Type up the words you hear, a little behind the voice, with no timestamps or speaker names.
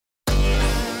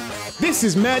This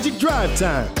is Magic Drive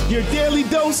Time, your daily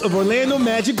dose of Orlando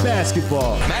Magic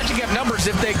basketball. Magic have numbers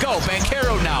if they go.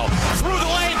 Banchero now through the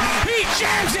lane. He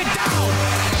jams it down.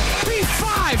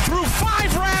 P5 through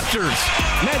 5 rafters.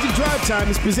 Magic Drive Time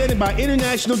is presented by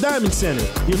International Diamond Center,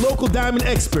 your local diamond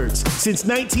experts since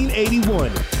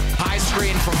 1981. High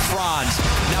screen from Franz.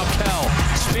 Now Kell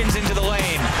spins into the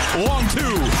lane. Long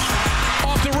two.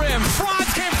 Off the rim.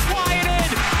 Franz came flying in.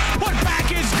 Put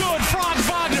back is good. Franz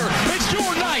Wagner. It's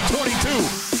your night, 22.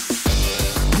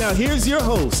 Now here's your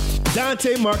host,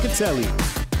 Dante Marchitelli.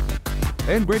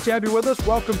 And great to have you with us.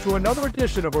 Welcome to another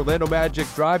edition of Orlando Magic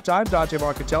Drive Time. Dante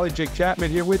Marchitelli, Jake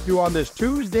Chapman here with you on this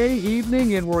Tuesday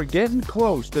evening, and we're getting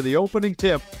close to the opening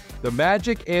tip. The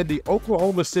Magic and the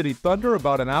Oklahoma City Thunder,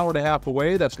 about an hour and a half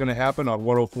away. That's going to happen on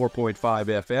 104.5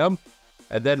 FM.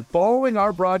 And then following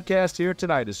our broadcast here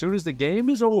tonight, as soon as the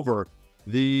game is over,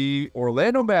 the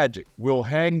Orlando Magic will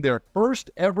hang their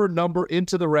first ever number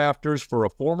into the rafters for a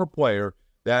former player.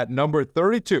 That number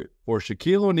 32 for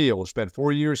Shaquille O'Neal, who spent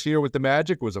 4 years here with the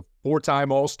Magic, was a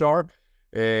 4-time All-Star,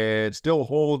 and still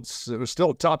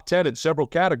top 10 in several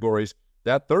categories.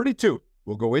 That 32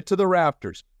 will go into the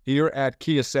rafters here at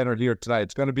Kia Center here tonight.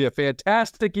 It's going to be a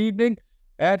fantastic evening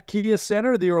at Kia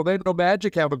Center. The Orlando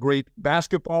Magic have a great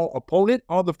basketball opponent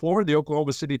on the floor. The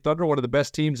Oklahoma City Thunder, one of the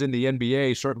best teams in the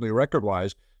NBA, certainly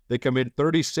record-wise. They come in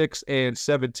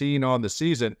 36-17 on the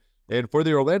season. And for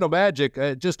the Orlando Magic,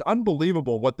 just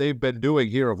unbelievable what they've been doing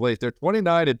here of late. They're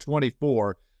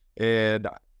 29-24. And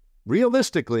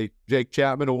realistically, Jake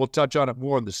Chapman, and we'll touch on it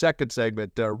more in the second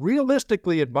segment,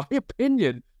 realistically, in my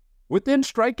opinion, within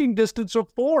striking distance of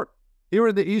 4 here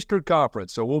in the Eastern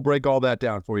Conference. So we'll break all that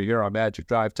down for you here on Magic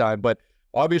Drive Time. But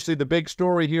obviously the big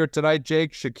story here tonight,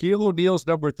 Jake, Shaquille O'Neal's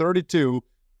number 32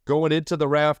 going into the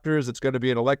rafters. It's going to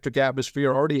be an electric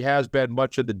atmosphere. Already has been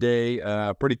much of the day.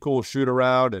 Pretty cool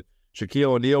shoot-around. And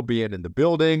Shaquille O'Neal being in the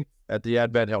building at the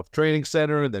Advent Health Training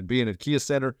Center and then being at Kia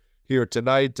Center here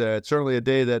tonight. It's certainly a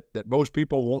day that most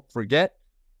people won't forget.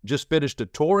 Just finished a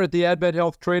tour at the Advent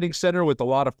Health Training Center with a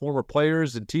lot of former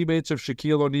players and teammates of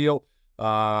Shaquille O'Neal.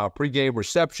 Pre-game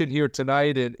reception here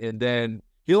tonight, and then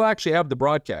he'll actually have the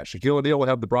broadcast. Shaquille O'Neal will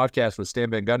have the broadcast with Stan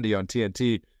Van Gundy on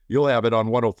TNT. You'll have it on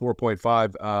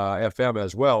 104.5 FM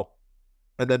as well.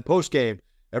 And then post-game,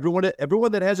 everyone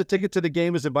that has a ticket to the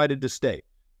game is invited to stay.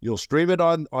 You'll stream it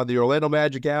on the Orlando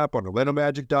Magic app, on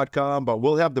orlandomagic.com, but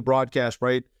we'll have the broadcast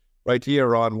right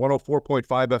here on 104.5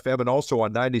 FM and also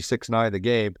on 96.9 The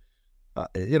Game.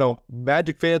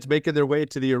 Magic fans making their way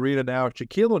to the arena now.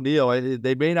 Shaquille O'Neal,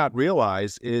 they may not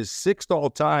realize, is 6th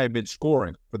all-time in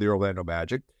scoring for the Orlando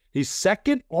Magic. He's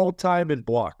 2nd all-time in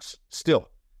blocks still.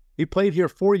 He played here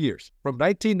 4 years, from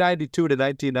 1992 to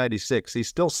 1996. He's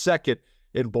still 2nd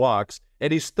in blocks,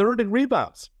 and he's 3rd in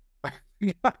rebounds.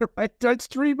 Right? That's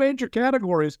 3 major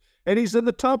categories, and he's in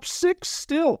the top 6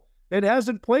 still. It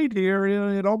hasn't played here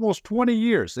in almost 20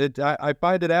 years. I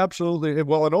find it absolutely,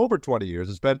 well, in over 20 years.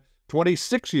 It's been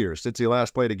 26 years since he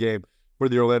last played a game for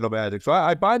the Orlando Magic. So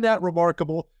I find that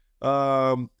remarkable,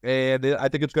 and I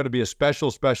think it's going to be a special,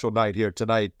 special night here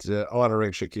tonight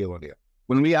honoring Shaquille O'Neal.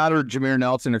 When we honored Jameer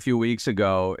Nelson a few weeks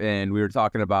ago, and we were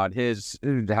talking about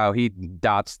how he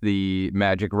dots the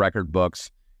Magic record books,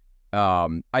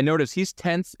 I noticed he's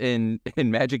 10th in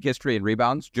Magic history in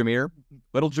rebounds.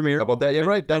 Little Jameer. How about that? Yeah,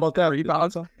 right. How about that?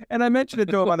 Rebounds. And I mentioned it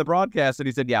to him on the broadcast, and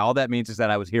he said, "Yeah, all that means is that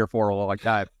I was here for a long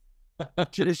time."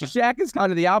 Shaq is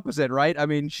kind of the opposite, right? I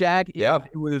mean, Shaq,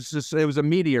 it was a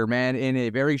meteor, man. In a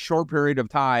very short period of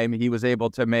time, he was able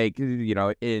to make,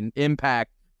 an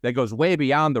impact that goes way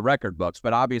beyond the record books.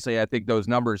 But obviously, I think those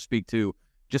numbers speak to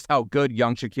just how good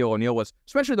young Shaquille O'Neal was,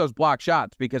 especially those block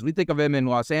shots, because we think of him in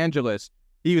Los Angeles.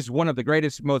 He was one of the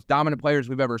greatest, most dominant players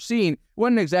we've ever seen.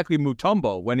 Wasn't exactly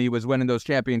Mutombo when he was winning those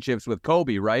championships with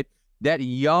Kobe, right? That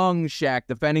young Shaq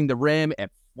defending the rim and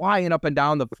flying up and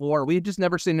down the floor. We had just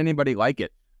never seen anybody like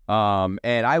it. And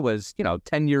I was,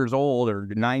 10 years old or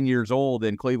 9 years old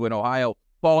in Cleveland, Ohio,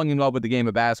 falling in love with the game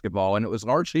of basketball. And it was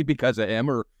largely because of him,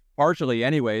 or partially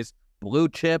anyways. Blue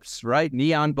Chips, right?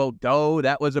 Neon Bordeaux.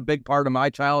 That was a big part of my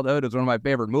childhood. It was one of my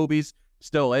favorite movies.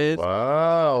 Still is.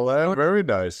 Wow, that's very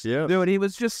nice. Yeah. Dude, he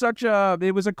was just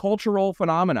it was a cultural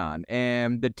phenomenon.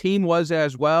 And the team was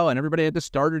as well. And everybody had the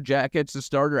starter jackets, the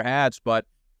starter hats. But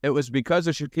it was because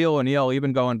of Shaquille O'Neal,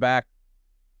 even going back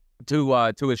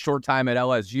to his short time at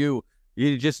LSU.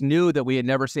 You just knew that we had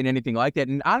never seen anything like that.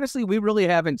 And honestly, we really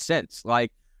haven't since.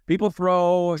 Like, people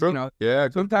throw,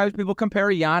 sometimes people compare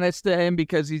Giannis to him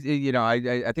because he's,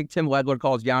 I think Tim Legler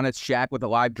calls Giannis Shaq with a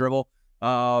live dribble.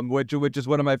 Which is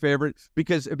one of my favorites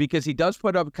because he does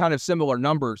put up kind of similar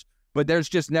numbers, but there's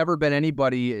just never been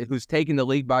anybody who's taken the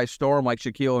league by storm like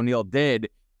Shaquille O'Neal did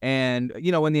And,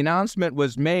 when the announcement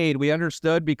was made, we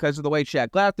understood because of the way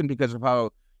Shaq left and because of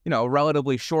how,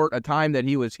 relatively short a time that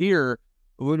he was here,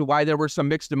 why there were some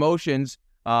mixed emotions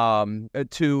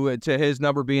to his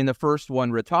number being the first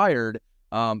one retired.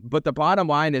 But the bottom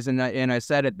line is, and I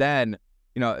said it then,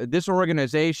 this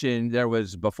organization, there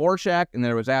was before Shaq and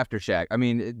there was after Shaq. I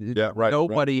mean,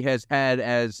 nobody has had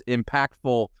as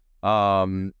impactful,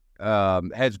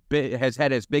 has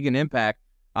had as big an impact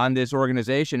on this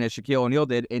organization as Shaquille O'Neal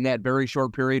did in that very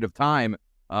short period of time.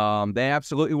 They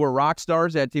absolutely were rock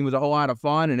stars. That team was a whole lot of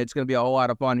fun, and it's going to be a whole lot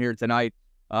of fun here tonight.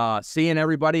 Seeing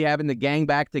everybody having the gang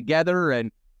back together,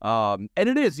 and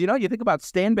it is, you think about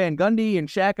Stan Van Gundy and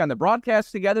Shaq on the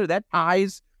broadcast together. That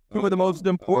ties two of the most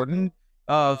important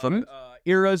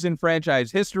eras in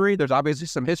franchise history. There's obviously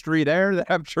some history there that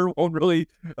I'm sure won't really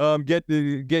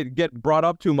get brought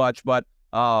up too much, but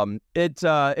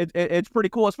it's pretty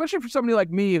cool, especially for somebody like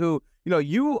me who,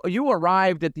 you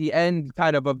arrived at the end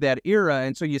kind of that era,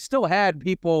 and so you still had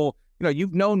people,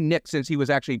 you've known Nick since he was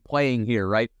actually playing here,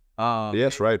 right?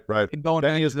 Yes, right.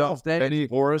 Penny as well. Penny,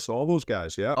 Horace, all those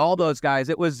guys, yeah. All those guys.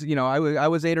 It was, I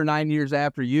was 8 or 9 years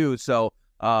after you, so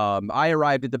I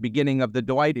arrived at the beginning of the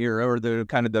Dwight era, or the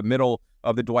kind of the middle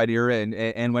of the Dwight era,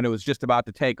 and when it was just about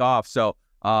to take off. So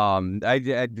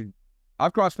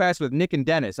I've crossed paths with Nick and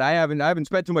Dennis. I haven't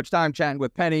spent too much time chatting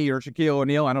with Penny or Shaquille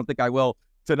O'Neal. I don't think I will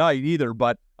tonight either.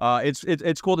 But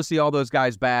it's cool to see all those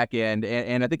guys back, and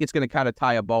I think it's going to kind of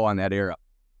tie a bow on that era.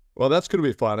 Well, that's going to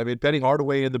be fun. I mean, Penny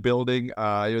Hardaway in the building.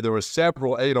 There were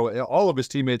several. All of his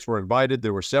teammates were invited.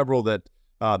 There were several that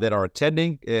are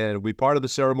attending and will be part of the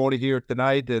ceremony here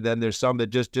tonight. And then there's some that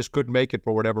just couldn't make it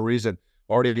for whatever reason.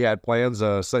 Already had plans.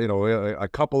 A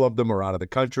couple of them are out of the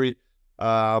country.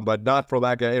 But not for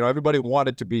lack of, everybody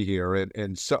wanted to be here,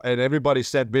 and everybody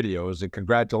sent videos and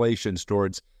congratulations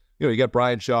towards, you got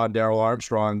Brian Shaw and Darryl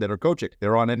Armstrong that are coaching.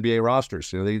 They're on NBA rosters.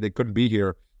 They couldn't be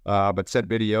here, but sent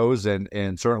videos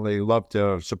and certainly love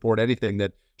to support anything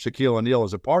that Shaquille O'Neal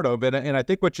is a part of. And I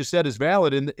think what you said is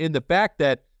valid in the fact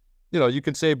that, you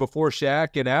can say before Shaq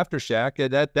and after Shaq,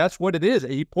 and that's what it is.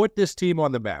 He put this team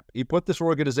on the map. He put this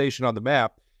organization on the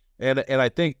map. And I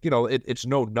think, it's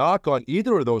no knock on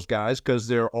either of those guys because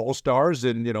they're all-stars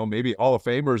and, maybe Hall of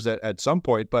Famers at some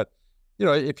point. But,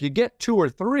 if you get 2 or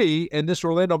 3, and this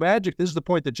Orlando Magic, this is the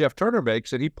point that Jeff Turner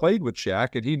makes, and he played with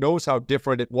Shaq, and he knows how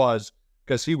different it was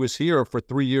because he was here for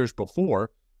 3 years before.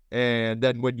 And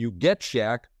then when you get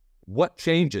Shaq, what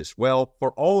changes? Well,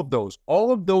 for all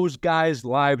of those guys'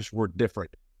 lives were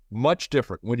different, much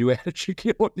different when you added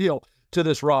Shaquille O'Neal to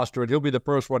this roster, and he'll be the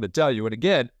first one to tell you. And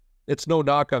again, it's no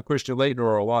knock on Christian Laettner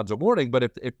or Alonzo Mourning, but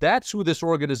if that's who this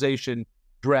organization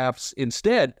drafts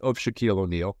instead of Shaquille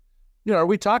O'Neal, are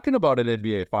we talking about an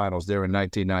NBA Finals there in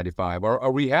 1995?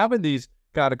 Are we having these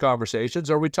kind of conversations?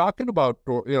 Are we talking about,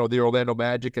 the Orlando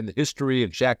Magic and the history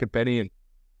and Shaq and Penny and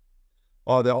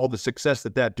all the success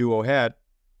that duo had?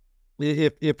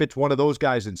 If it's one of those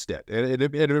guys instead, and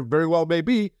it very well may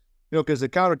be, because the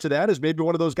counter to that is maybe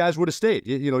one of those guys would have stayed.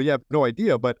 You have no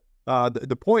idea, but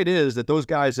the point is that those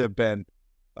guys have been,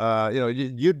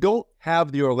 you don't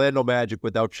have the Orlando Magic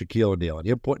without Shaquille O'Neal, and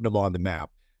you're putting them on the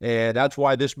map. And that's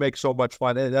why this makes so much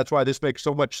fun. And that's why this makes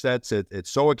so much sense. It's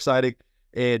so exciting.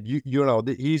 And,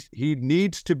 he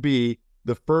needs to be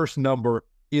the first number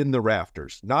in the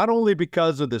rafters, not only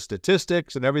because of the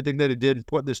statistics and everything that he did in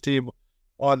putting this team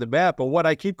on the map, but what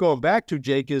I keep going back to,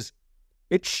 Jake, is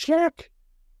it's Shaq.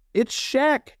 It's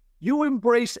Shaq. You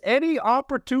embrace any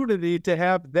opportunity to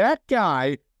have that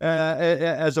guy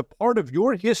as a part of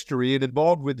your history and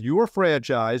involved with your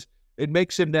franchise. It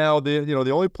makes him now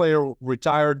the only player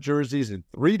retired jerseys in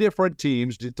 3 different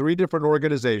teams, 3 different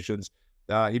organizations.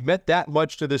 He meant that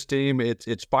much to this team.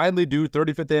 It's finally due,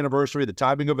 35th anniversary. The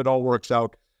timing of it all works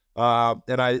out.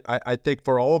 And I think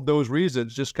for all of those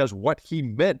reasons, just because what he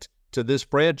meant to this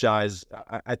franchise,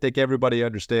 I think everybody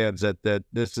understands that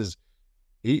this is.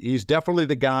 He's definitely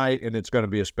the guy, and it's going to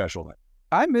be a special night.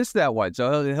 I missed that one.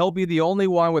 So he'll be the only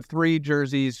one with 3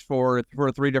 jerseys for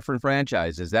 3 different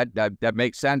franchises. That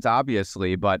makes sense,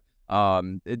 obviously. But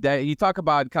you talk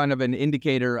about kind of an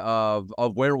indicator of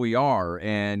where we are.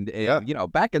 And,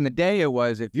 back in the day, it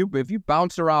was if you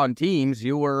bounced around teams,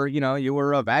 you were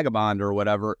a vagabond or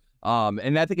whatever.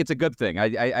 And I think it's a good thing.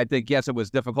 I think, yes, it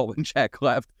was difficult when Shaq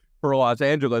left for Los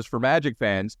Angeles for Magic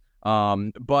fans.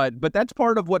 But that's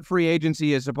part of what free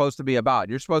agency is supposed to be about.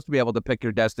 You're supposed to be able to pick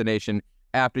your destination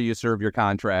after you serve your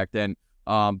contract. And,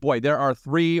 there are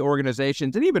 3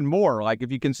 organizations and even more. Like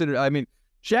if you consider,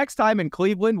 Shaq's time in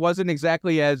Cleveland wasn't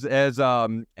exactly as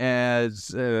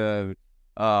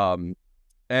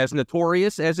as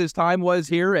notorious as his time was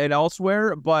here and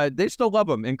elsewhere, but they still love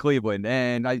him in Cleveland.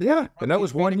 And and that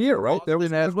was 1 year, right? That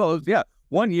was as well.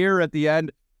 1 year at the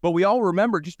end. But we all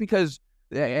remember, just because,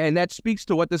 and that speaks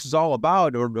to what this is all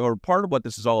about, or part of what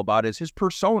this is all about, is his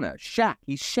persona. Shaq.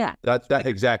 He's Shaq.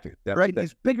 Exactly. Right?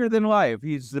 He's bigger than life.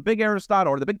 He's the big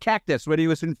Aristotle, or the big cactus when he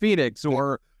was in Phoenix,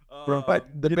 or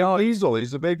the big diesel.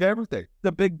 He's the big everything.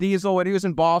 The big diesel when he was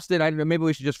in Boston. Maybe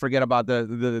we should just forget about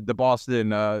the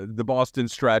Boston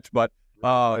stretch, but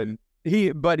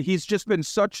he's just been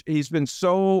such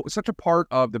a part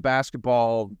of the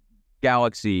basketball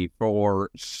galaxy for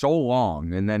so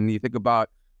long. And then you think about,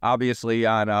 obviously,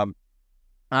 on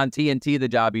TNT, the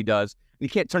job he does. You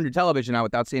can't turn your television on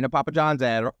without seeing a Papa John's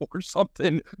ad or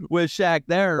something with Shaq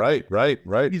there.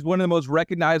 Right. He's one of the most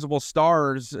recognizable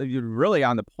stars really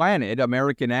on the planet,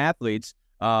 American athletes,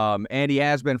 and he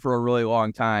has been for a really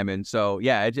long time. And so,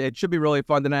 it should be really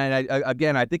fun tonight.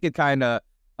 I think it kind of,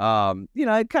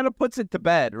 it kind of puts it to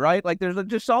bed, right? Like there's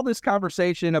just all this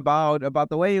conversation about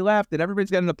the way he left, and everybody's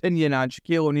got an opinion on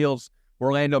Shaquille O'Neal's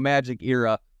Orlando Magic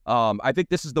era. I think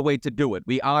this is the way to do it.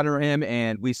 We honor him,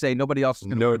 and we say nobody else is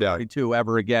going to 42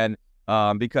 ever again,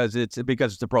 because it's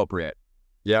appropriate.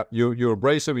 Yeah, you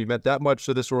embrace him. He meant that much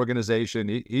to this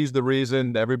organization. He's the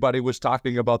reason everybody was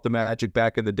talking about the Magic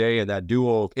back in the day, and that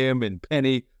duo of him and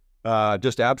Penny,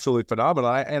 just absolutely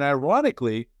phenomenal. And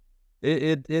ironically,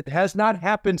 it has not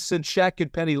happened since Shaq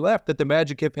and Penny left that the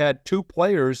Magic have had two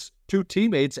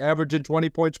teammates averaging 20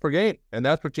 points per game, and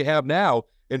that's what you have now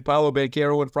in Paolo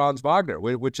Banchero and Franz Wagner,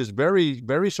 which is very,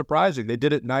 very surprising. They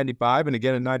did it in 95 and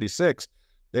again in 96.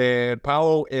 And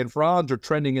Paolo and Franz are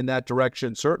trending in that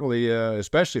direction, certainly,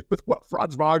 especially with what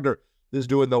Franz Wagner is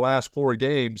doing the last 4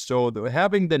 games. So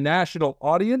having the national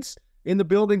audience in the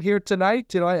building here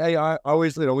tonight, I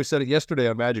always, we said it yesterday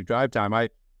on Magic Drive Time, I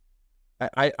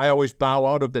always bow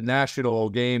out of the national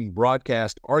game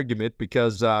broadcast argument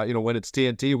because, when it's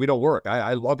TNT, we don't work.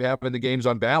 I love having the games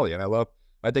on Valley, and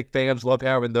I think fans love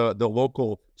having the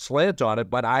local slant on it,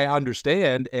 but I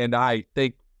understand, and I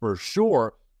think for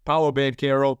sure Paolo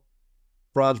Banchero,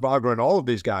 Franz Wagner, and all of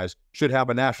these guys should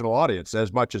have a national audience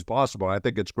as much as possible. I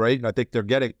think it's great, and I think they're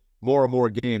getting more and more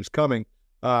games coming.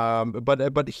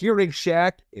 But hearing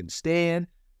Shaq and Stan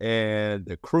and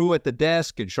the crew at the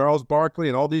desk and Charles Barkley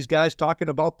and all these guys talking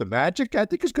about the Magic, I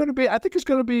think it's going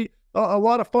to be a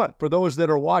lot of fun for those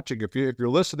that are watching. If you're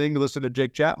listening, listen to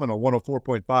Jake Chapman on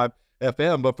 104.5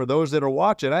 FM, but for those that are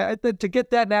watching, I think to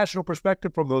get that national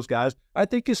perspective from those guys, I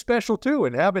think is special too.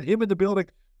 And having him in the building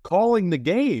calling the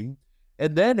game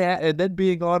and then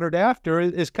being honored after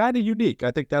is kind of unique. I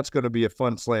think that's going to be a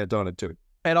fun slant on it too.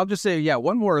 And I'll just say,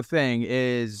 one more thing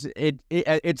is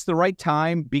it's the right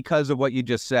time because of what you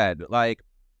just said. Like,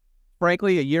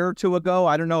 frankly, a year or two ago,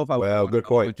 I don't know if I would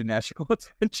have to national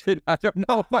attention. I don't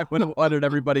know if I would have wanted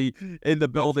everybody in the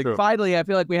building. Finally, I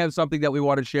feel like we have something that we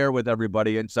want to share with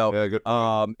everybody, and so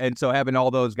having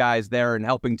all those guys there and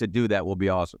helping to do that will be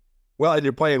awesome. Well, and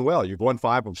you're playing well. You've won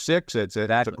 5 of 6. It's a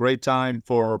great time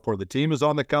for the team is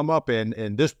on the come up,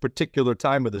 and this particular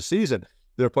time of the season,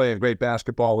 they're playing great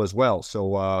basketball as well.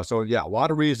 So a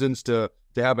lot of reasons to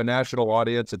have a national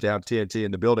audience and to have TNT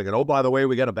in the building. And, oh, by the way,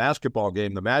 we got a basketball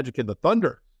game, the Magic and the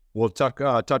Thunder. We'll touch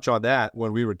on that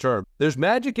when we return. There's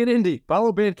Magic in Indy.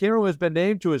 Paolo Banchero has been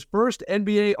named to his first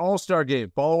NBA All-Star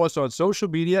game. Follow us on social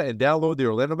media and download the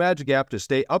Orlando Magic app to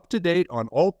stay up to date on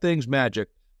all things Magic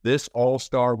this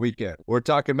All-Star weekend. We're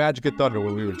talking Magic and Thunder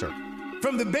when we return.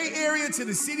 From the Bay Area to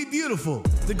the City Beautiful,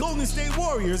 the Golden State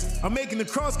Warriors are making the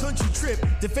cross-country trip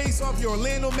to face off your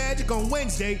Orlando Magic on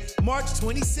Wednesday, March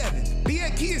 27th. Be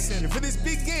at Kia Center for this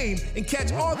big game and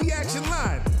catch all the action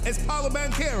live as Paolo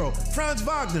Banchero, Franz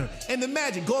Wagner, and the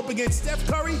Magic go up against Steph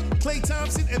Curry, Klay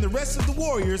Thompson, and the rest of the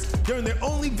Warriors during their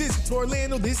only visit to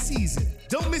Orlando this season.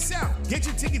 Don't miss out. Get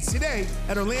your tickets today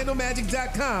at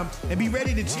OrlandoMagic.com and be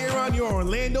ready to cheer on your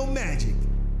Orlando Magic.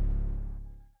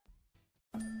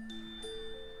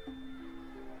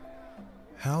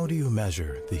 How do you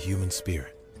measure the human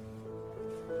spirit?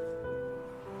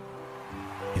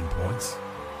 In points?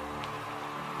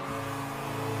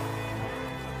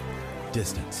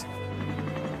 Distance?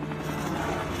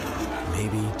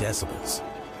 Maybe decibels?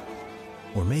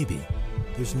 Or maybe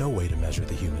there's no way to measure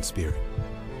the human spirit,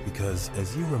 because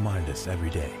as you remind us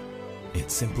every day, it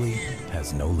simply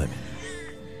has no limit.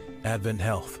 Advent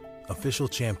Health, official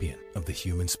champion of the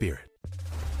human spirit.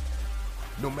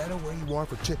 No matter where you are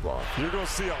for tip-off, you're going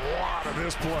to see a lot of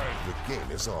this play. The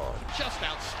game is on. Just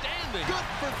outstanding. Good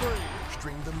for 3.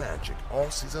 Stream the Magic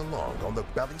all season long on the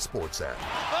Bally Sports app. Oh,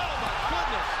 my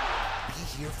goodness.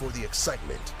 Be here for the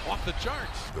excitement. Off the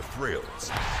charts. The thrills.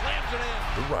 Slams it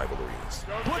in. The rivalries.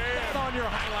 Put that on your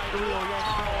highlight reel,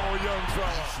 young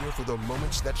fella. Be here for the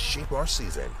moments that shape our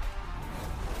season.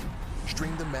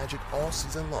 Stream the Magic all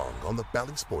season long on the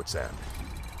Bally Sports app.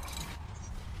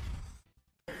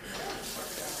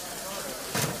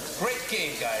 Great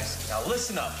game, guys. Now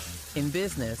listen up. In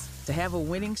business, to have a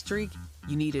winning streak,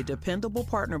 you need a dependable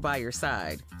partner by your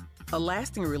side. A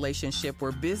lasting relationship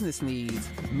where business needs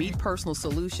meet personal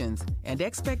solutions and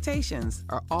expectations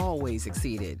are always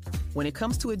exceeded. When it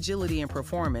comes to agility and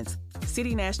performance,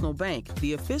 City National Bank,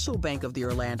 the official bank of the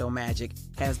Orlando Magic,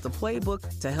 has the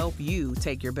playbook to help you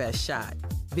take your best shot.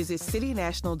 Visit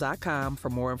citynational.com for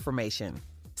more information.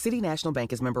 City National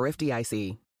Bank is member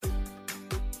FDIC.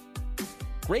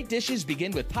 Great dishes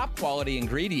begin with top-quality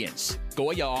ingredients.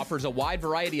 Goya offers a wide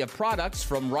variety of products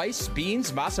from rice,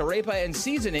 beans, masarepa, and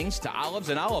seasonings to olives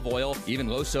and olive oil, even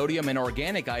low-sodium and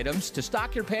organic items to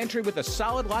stock your pantry with a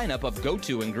solid lineup of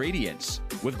go-to ingredients.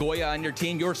 With Goya on your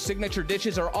team, your signature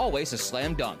dishes are always a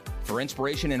slam dunk. For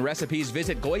inspiration and recipes,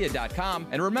 visit Goya.com.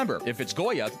 And remember, if it's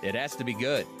Goya, it has to be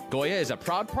good. Goya is a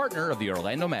proud partner of the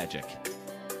Orlando Magic.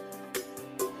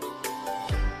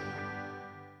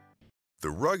 The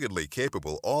ruggedly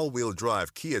capable all-wheel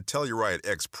drive Kia Telluride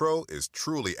X Pro is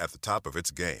truly at the top of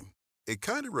its game. It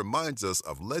kind of reminds us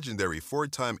of legendary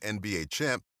four-time NBA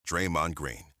champ Draymond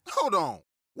Green. Hold on.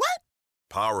 What?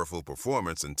 Powerful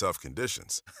performance in tough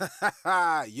conditions.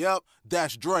 Yep,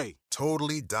 that's Dre.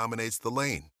 Totally dominates the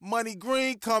lane. Money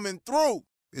Green coming through.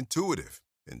 Intuitive,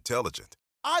 intelligent.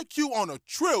 IQ on a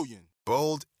trillion.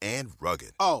 Bold and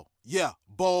rugged. Oh, yeah,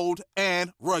 bold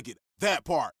and rugged. That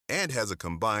part. And has a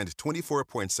combined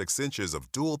 24.6 inches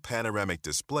of dual panoramic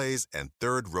displays and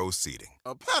third-row seating.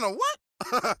 A panel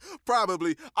what?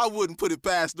 Probably. I wouldn't put it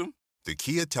past them. The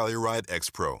Kia Telluride X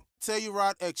Pro.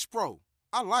 Telluride X Pro.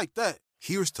 I like that.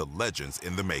 Here's to legends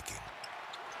in the making.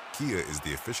 Kia is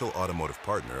the official automotive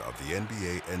partner of the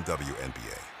NBA and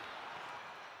WNBA.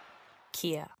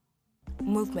 Kia.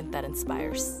 Movement that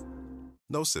inspires.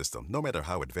 No system, no matter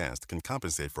how advanced, can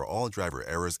compensate for all driver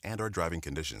errors and/or driving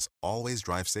conditions. Always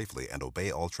drive safely and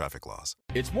obey all traffic laws.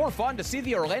 It's more fun to see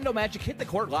the Orlando Magic hit the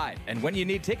court live. And when you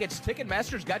need tickets,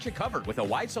 Ticketmaster's got you covered with a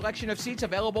wide selection of seats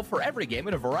available for every game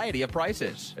at a variety of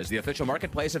prices. As the official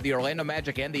marketplace of the Orlando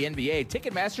Magic and the NBA,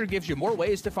 Ticketmaster gives you more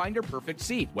ways to find your perfect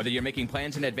seat, whether you're making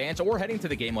plans in advance or heading to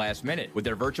the game last minute. With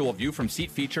their virtual view from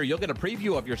seat feature, you'll get a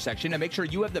preview of your section and make sure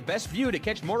you have the best view to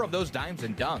catch more of those dimes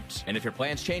and dunks. And if your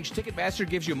plans change, Ticketmaster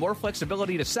gives you more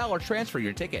flexibility to sell or transfer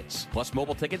your tickets. Plus,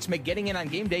 mobile tickets make getting in on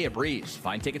game day a breeze.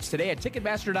 Find tickets today at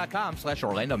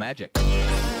Ticketmaster.com/Orlando Magic.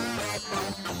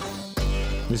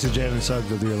 This is Jalen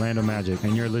Suggs of the Orlando Magic,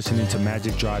 and you're listening to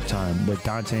Magic Drive Time with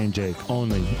Dante and Jake,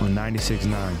 only on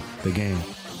 96.9 The Game.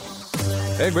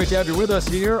 Hey, great to have you with us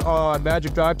here on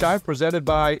Magic Drive Time, presented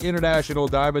by International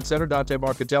Diamond Center. Dante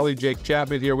Marcatelli, Jake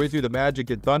Chapman here with you, the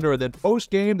Magic and Thunder, and then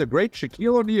post-game, the great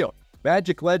Shaquille O'Neal,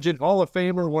 Magic legend, Hall of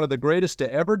Famer, one of the greatest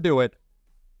to ever do it,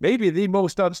 maybe the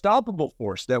most unstoppable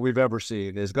force that we've ever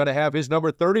seen, is going to have his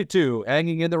number 32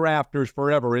 hanging in the rafters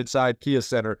forever inside Kia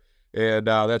Center. And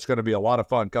that's going to be a lot of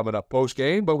fun coming up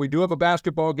post-game. But we do have a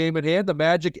basketball game at hand, the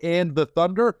Magic and the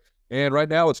Thunder. And right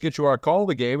now, let's get you our call of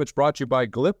the game. It's brought to you by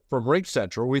Glip from Ring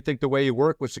Central. We think the way you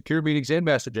work with secure meetings and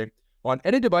messaging on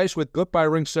any device with Glip by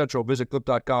Ring Central. Visit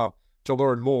glip.com to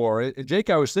learn more. And Jake,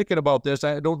 I was thinking about this.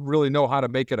 I don't really know how to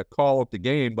make it a call of the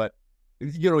game, but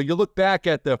you know, you look back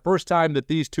at the first time that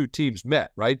these two teams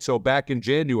met, right? So back in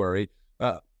January,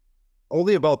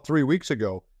 only about 3 weeks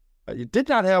ago, you did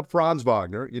not have Franz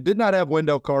Wagner, you did not have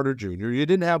Wendell Carter Jr., you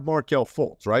didn't have Markelle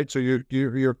Fultz, right? So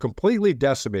you're completely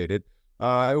decimated.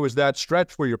 It was that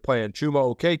stretch where you're playing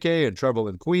Chuma Okeke and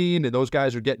Trevelyan Queen, and those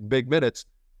guys are getting big minutes.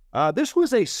 This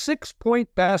was a 6-point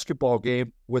basketball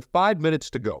game with 5 minutes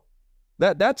to go.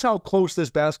 That's how close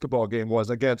this basketball game was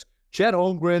against Chet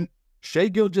Holmgren, Shai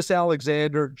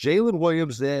Gilgeous-Alexander, Jalen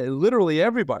Williams. Literally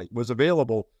everybody was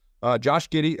available. Josh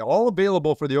Giddey, all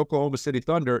available for the Oklahoma City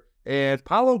Thunder. And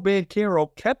Paolo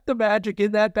Banchero kept the Magic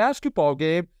in that basketball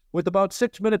game with about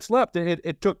 6 minutes left.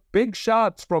 It took big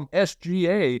shots from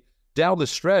SGA down the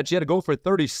stretch. He had to go for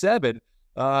 37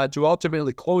 to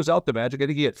ultimately close out the Magic. I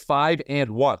think he had 5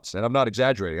 and 1s, and I'm not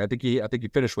exaggerating. I think he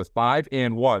finished with 5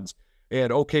 and 1s.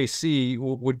 And OKC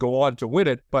would go on to win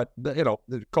it. But, you know,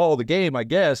 the call of the game, I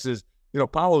guess, is, you know,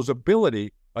 Paolo's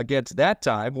ability against that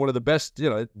time, one of the best, you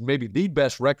know, maybe the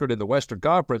best record in the Western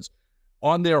Conference,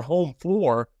 on their home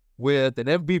floor with an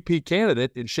MVP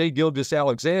candidate in Shai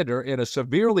Gilgeous-Alexander and a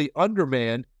severely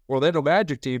undermanned Orlando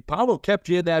Magic team. Paolo kept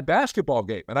you in that basketball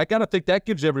game. And I got to think that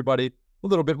gives everybody a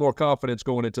little bit more confidence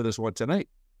going into this one tonight.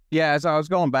 Yeah, as I was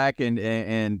going back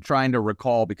and trying to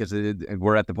recall, because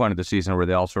we're at the point of the season where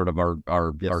they all sort of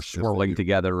are swirling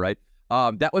together, right?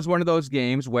 That was one of those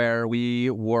games where we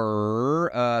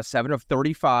were 7 of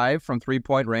 35 from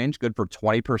three-point range, good for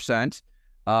 20%.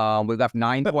 We left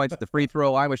 9 points at the free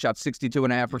throw line. We shot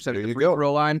 62.5% at the free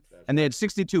throw line, and they had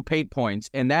 62 paint points,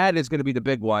 and that is going to be the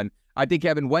big one. I think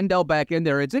having Wendell back in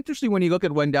there, it's interesting when you look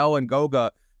at Wendell and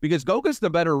Goga, because Goga's the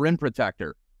better rim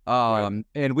protector. And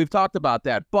we've talked about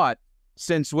that, but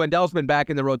since Wendell's been back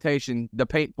in the rotation, the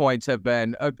paint points have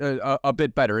been a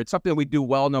bit better. It's something we do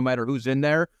well no matter who's in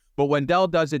there, but Wendell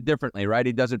does it differently, right?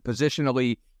 He does it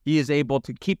positionally. He is able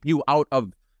to keep you out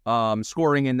of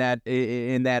scoring in that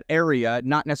area,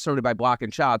 not necessarily by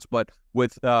blocking shots, but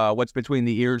with what's between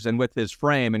the ears and with his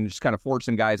frame, and just kind of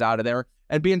forcing guys out of there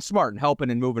and being smart and helping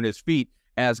and moving his feet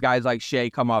as guys like Shea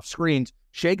come off screens.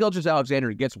 Shai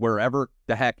Gilgeous-Alexander gets wherever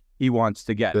the heck he wants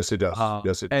to get. Yes, he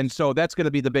does. And so that's going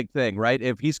to be the big thing, right?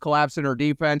 If he's collapsing our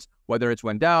defense, whether it's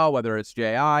Wendell, whether it's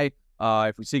J.I.,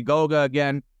 if we see Goga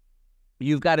again,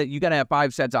 you got to have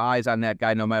 5 sets of eyes on that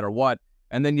guy no matter what,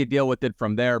 and then you deal with it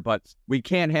from there. But we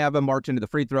can't have him march into the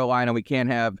free throw line, and we can't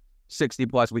have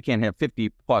 60-plus, we can't have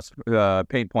 50-plus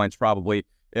paint points probably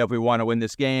if we want to win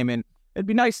this game. And it'd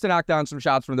be nice to knock down some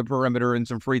shots from the perimeter and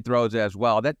some free throws as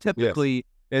well. That typically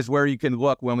is where you can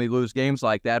look when we lose games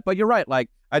like that. But you're right. Like,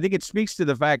 I think it speaks to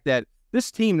the fact that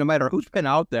this team, no matter who's been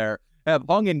out there, have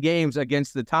hung in games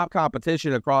against the top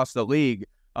competition across the league.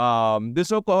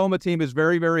 This Oklahoma team is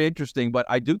very, very interesting, but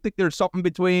I do think there's something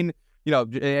between,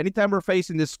 anytime we're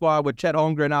facing this squad with Chet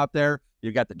Holmgren out there,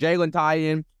 you got the Jalen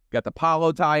tie-in, you got the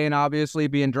Paolo tie-in, obviously,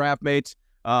 being draft mates,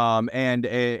 and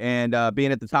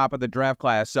being at the top of the draft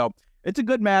class. So it's a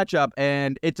good matchup,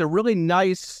 and it's a really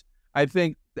nice, I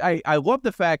think, I love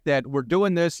the fact that we're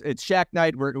doing this. It's Shaq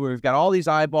night. We've got all these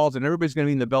eyeballs, and everybody's going to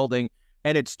be in the building.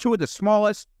 And it's 2 of the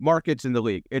smallest markets in the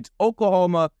league. It's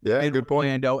Oklahoma and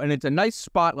Orlando, and it's a nice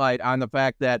spotlight on the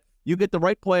fact that you get the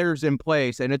right players in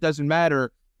place, and it doesn't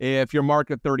matter if you're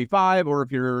marked at 35 or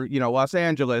if you're, Los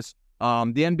Angeles. The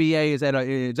NBA is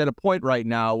at a point right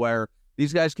now where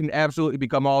these guys can absolutely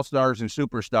become all-stars and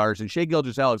superstars. And Shai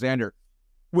Gilgeous-Alexander,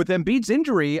 with Embiid's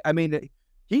injury, I mean,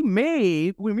 we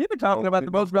may be talking about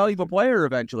the most valuable player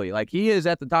eventually. Like, he is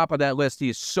at the top of that list. He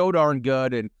is so darn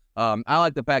good, and I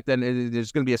like the fact that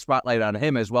there's going to be a spotlight on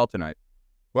him as well tonight.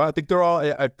 Well, I think they're all.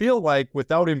 I feel like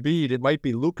without Embiid, it might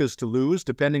be Luka's to lose,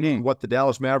 depending on what the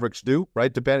Dallas Mavericks do.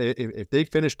 Right? If they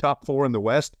finish top 4 in the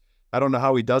West, I don't know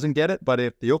how he doesn't get it. But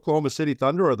if the Oklahoma City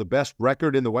Thunder are the best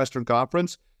record in the Western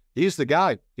Conference, he's the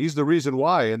guy. He's the reason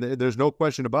why, and there's no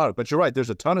question about it. But you're right. There's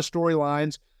a ton of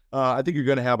storylines. I think you're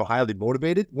going to have a highly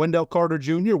motivated Wendell Carter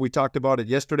Jr. We talked about it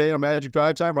yesterday on Magic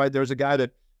Drive Time, right? There's a guy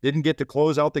that didn't get to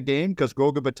close out the game because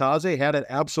Goga Bitadze had it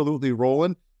absolutely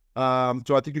rolling. So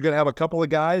I think you're going to have a couple of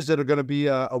guys that are going to be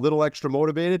a little extra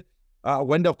motivated.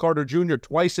 Wendell Carter Jr.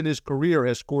 twice in his career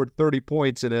has scored 30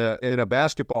 points in a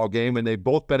basketball game, and they've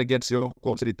both been against the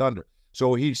Oklahoma City Thunder.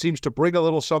 So he seems to bring a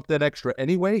little something extra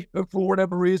anyway, for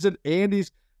whatever reason, and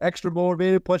he's extra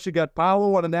motivated. Plus, you got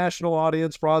Paolo on a national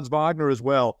audience, Franz Wagner as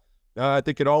well. I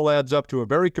think it all adds up to a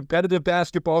very competitive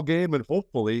basketball game, and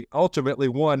hopefully, ultimately,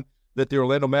 one that the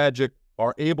Orlando Magic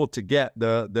are able to get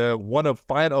the one of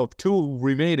 2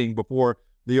 remaining before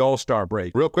the All-Star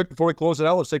break. Real quick, before we close it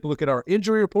out, let's take a look at our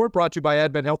injury report brought to you by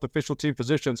Advent Health, official team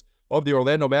physicians of the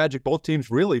Orlando Magic. Both teams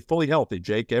really fully healthy,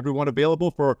 Jake. Everyone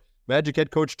available for Magic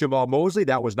head coach Jamal Mosley.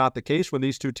 That was not the case when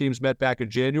these two teams met back in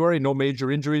January. No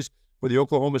major injuries for the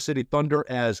Oklahoma City Thunder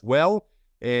as well.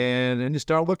 And then you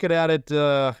start looking at it,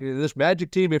 this Magic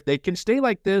team, if they can stay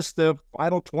like this, the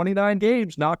final 29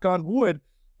 games, knock on wood,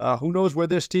 who knows where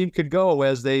this team could go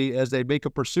as they make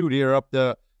a pursuit here up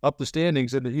the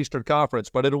standings in the Eastern Conference.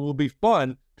 But it will be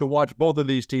fun to watch both of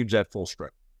these teams at full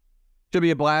strength. Should be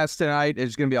a blast tonight.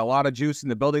 There's going to be a lot of juice in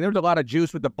the building. There's a lot of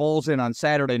juice with the Bulls in on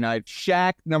Saturday night.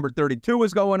 Shaq, number 32,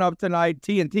 is going up tonight.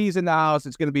 TNT's in the house.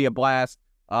 It's going to be a blast.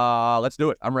 Let's do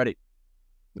it. I'm ready.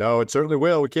 No, it certainly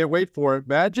will. We can't wait for it.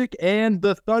 Magic and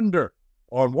the Thunder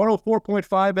on 104.5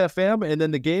 FM, and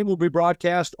then the game will be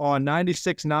broadcast on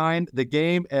 96.9, the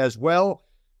game as well.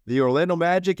 The Orlando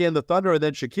Magic and the Thunder, and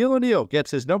then Shaquille O'Neal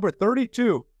gets his number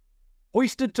 32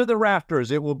 hoisted to the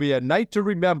rafters. It will be a night to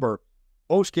remember.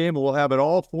 Post-game, we'll have it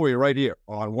all for you right here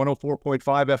on 104.5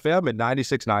 FM and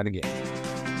 96.9 the game.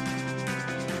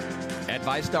 At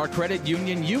ViStar Credit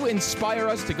Union, you inspire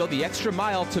us to go the extra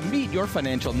mile to meet your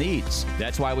financial needs.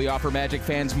 That's why we offer Magic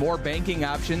fans more banking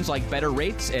options like better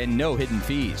rates and no hidden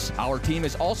fees. Our team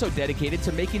is also dedicated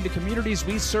to making the communities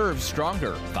we serve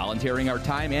stronger, volunteering our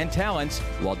time and talents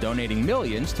while donating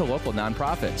millions to local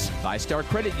nonprofits. ViStar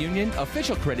Credit Union,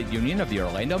 official credit union of the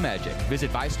Orlando Magic.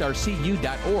 Visit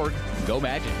ViStarCU.org. Go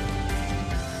Magic.